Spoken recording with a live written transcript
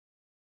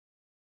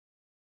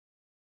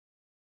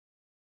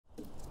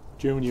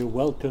Junior,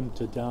 welcome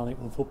to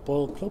Darlington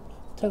Football Club.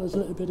 Tell us a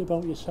little bit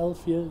about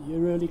yourself,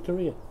 your early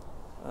career.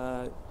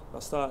 I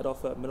started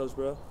off at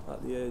Middlesbrough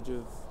at the age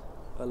of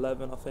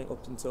 11, I think,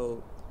 up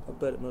until I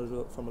played at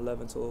Middlesbrough from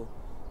 11 till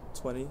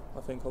 20,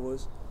 I think I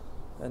was,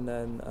 and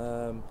then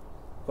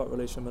got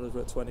released from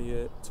Middlesbrough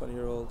at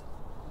 20-year-old,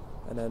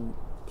 and then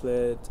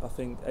played I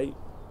think eight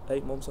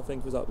months I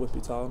think was at Whitby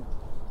Town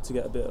to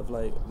get a bit of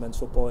like men's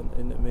football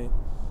into me.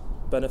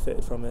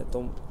 Benefited from it,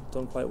 done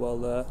quite well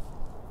there.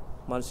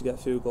 Managed to get a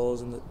few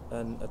goals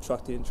and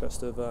attract the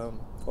interest of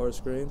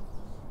Forest Green,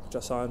 which I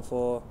signed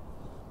for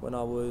when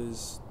I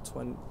was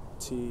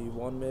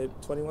 21, maybe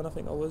 21 I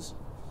think I was.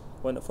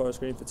 Went to Forest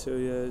Green for 2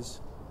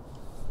 years.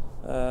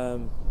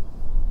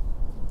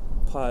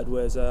 Parted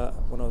ways there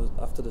when I was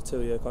after the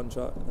 2-year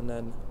contract, and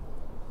then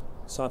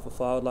signed for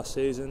Fylde last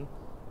season.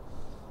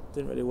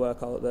 Didn't really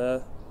work out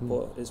there,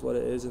 but it's what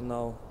it is, and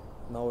now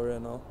we're here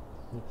now.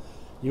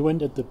 You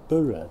went at the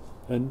Borough,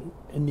 and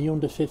in the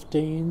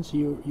under-15s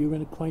you were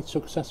in a quite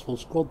successful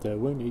squad there,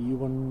 weren't you? You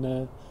won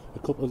a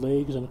couple of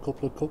leagues and a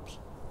couple of cups.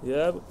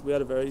 Yeah, we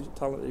had a very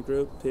talented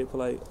group. People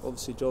like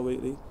obviously Joe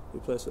Wheatley, who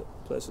plays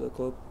for the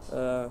club.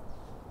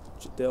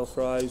 Dale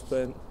Fry, who's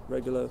playing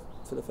regular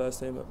for the first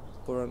team at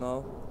Borough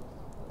now.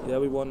 Yeah,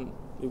 we won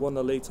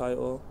the league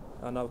title,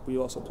 and we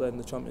also played in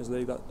the Champions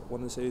League that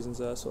one of the seasons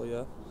there. So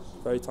yeah,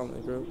 very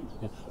talented group.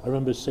 Yeah. I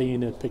remember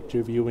seeing a picture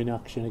of you in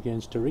action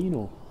against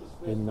Torino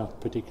in that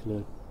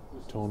particular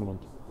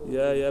tournament.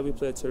 Yeah, we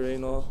played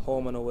Torino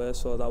home and away,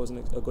 so that was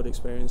a good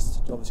experience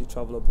to obviously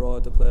travel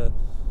abroad to play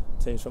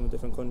teams from a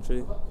different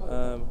country.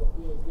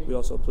 We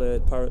also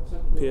played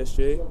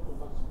PSG,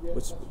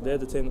 which they're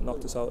the team that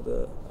knocked us out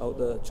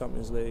the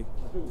Champions League.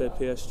 Played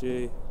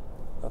PSG,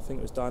 I think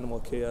it was Dynamo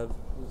Kiev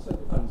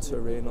and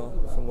Torino,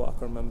 from what I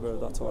can remember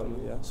of that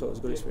tournament. Yeah, so it was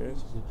a good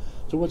experience. Yeah.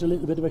 So was it a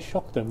little bit of a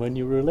shock then when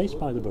you were released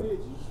by the Borough?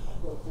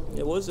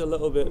 It was a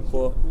little bit,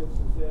 but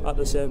at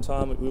the same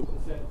time,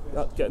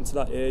 getting to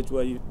that age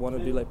where you want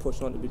to be like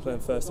pushing on to be playing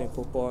first team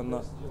football and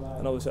that.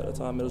 And obviously at the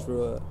time, Middlesbrough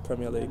were a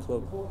Premier League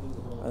club,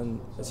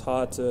 and it's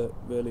hard to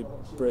really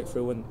break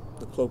through when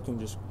the club can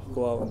just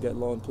go out and get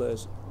loan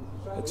players,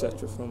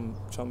 etc., from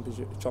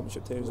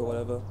championship teams or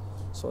whatever.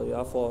 So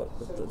yeah, I thought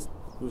that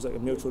it was like a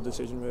mutual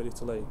decision really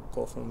to like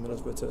go from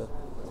Middlesbrough to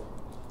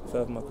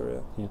further my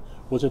career. Yeah.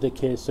 Was it a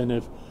case then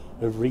of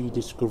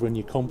rediscovering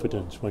your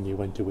confidence when you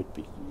went to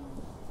Whitby?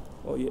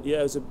 Well, yeah,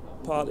 it was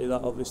partly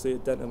that. Obviously,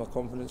 it dented my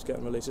confidence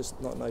getting released. It's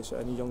not nice for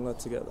any young lad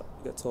to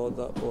get told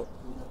that, but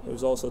it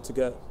was also to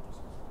get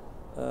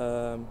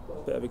a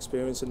bit of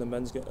experience in the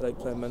men's like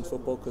playing men's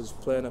football, because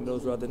playing at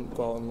Middlesbrough I didn't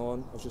go out on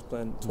loan. I was just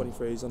playing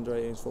 23s, under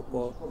 18s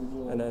football,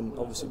 and then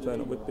obviously playing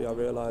at Whitby I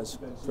realised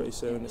pretty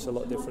soon it's a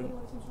lot different.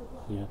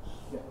 Yeah,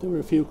 there were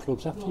a few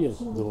clubs after you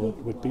though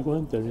at Whitby,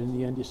 weren't there? In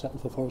the end you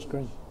settled for Forest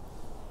Green.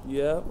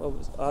 Yeah,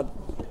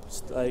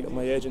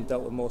 my agent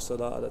dealt with most of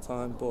that at the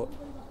time, but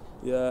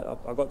yeah,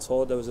 I got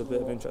told there was a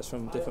bit of interest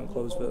from different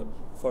clubs, but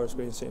Forest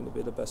Green seemed to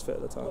be the best fit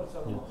at the time.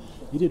 Yeah.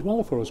 You did well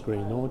at Forest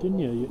Green though, didn't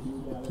you?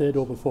 You played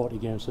over 40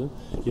 games for them.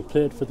 You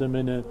played for them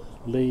in a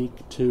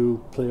League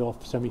 2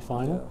 playoff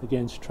semi-final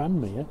against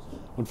Tranmere.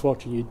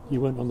 Unfortunately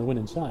you weren't on the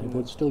winning side,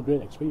 but still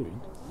great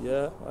experience.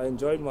 Yeah, I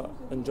enjoyed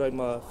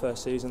my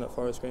first season at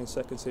Forest Green.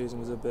 Second season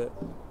was a bit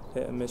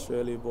hit and miss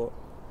really, but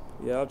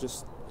yeah,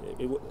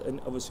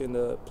 obviously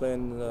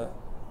playing the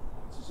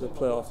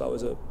playoff, that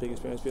was a big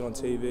experience, being on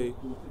TV,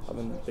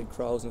 having big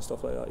crowds and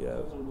stuff like that. Yeah,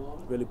 it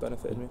really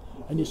benefited me.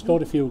 And you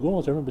scored a few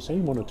goals. I remember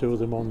seeing one or two of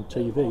them on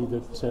TV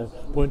that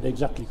weren't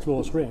exactly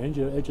close range,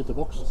 edge of the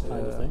box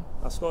kind of thing.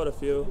 I scored a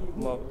few.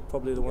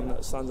 Probably the one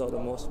that stands out the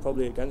most,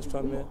 probably against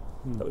Tranmere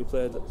that we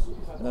played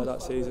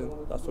that season.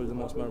 That's probably the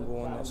most memorable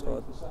one I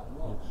scored.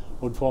 Yeah.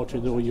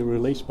 Unfortunately though, you were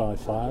released by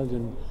Fylde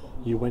and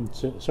you were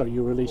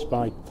released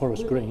by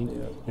Forest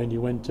Green, and you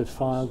went to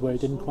Fylde where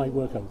it didn't quite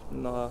work out.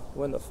 No, I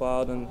went to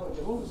Fylde and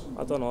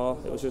I don't know,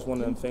 it was just one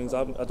of them things.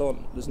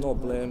 There's no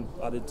blame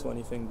added to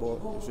anything, but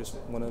it was just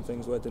one of them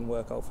things where it didn't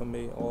work out for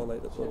me or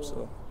like the club,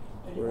 so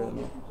we're in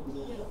now.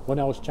 When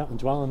I was chatting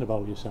to Alan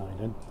about your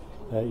signing,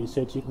 he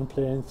said you can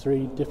play in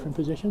 3 different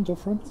positions up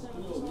front.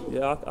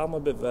 Yeah, I'm a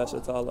bit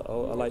versatile,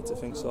 I like to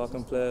think so. I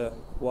can play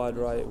wide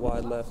right,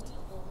 wide left,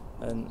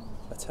 and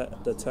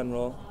the 10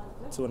 role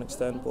to an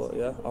extent, but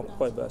yeah, I'm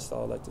quite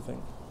versatile, I like to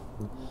think.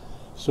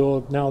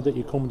 So now that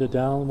you come to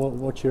Down,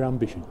 what's your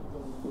ambition?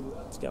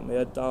 To get my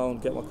head down,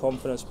 get my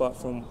confidence back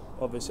from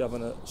obviously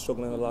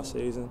struggling in the last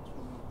season,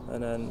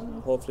 and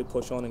then hopefully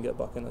push on and get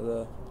back into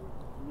the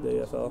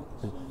EFL.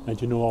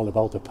 And you know all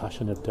about the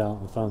passion of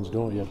Down fans,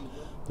 don't you?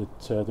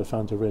 That the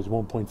fans have raised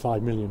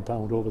 £1.5 million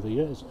over the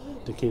years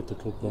to keep the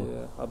club going.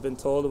 Yeah, I've been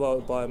told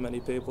about by many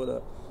people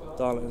that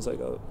Darlington's like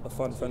a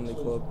fan-friendly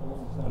club,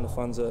 and the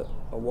fans are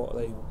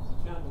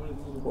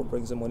what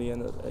brings the money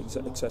in,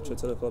 etc.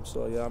 to the club.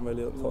 So yeah, I'm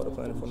really looking forward to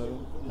playing in front of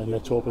them. And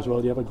let's hope as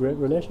well you have a great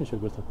relationship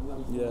with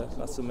them. Yeah,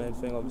 that's the main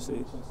thing.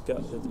 Obviously,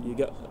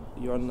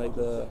 you're on like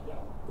the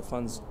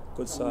fans'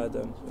 good side,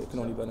 then it can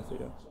only benefit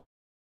you.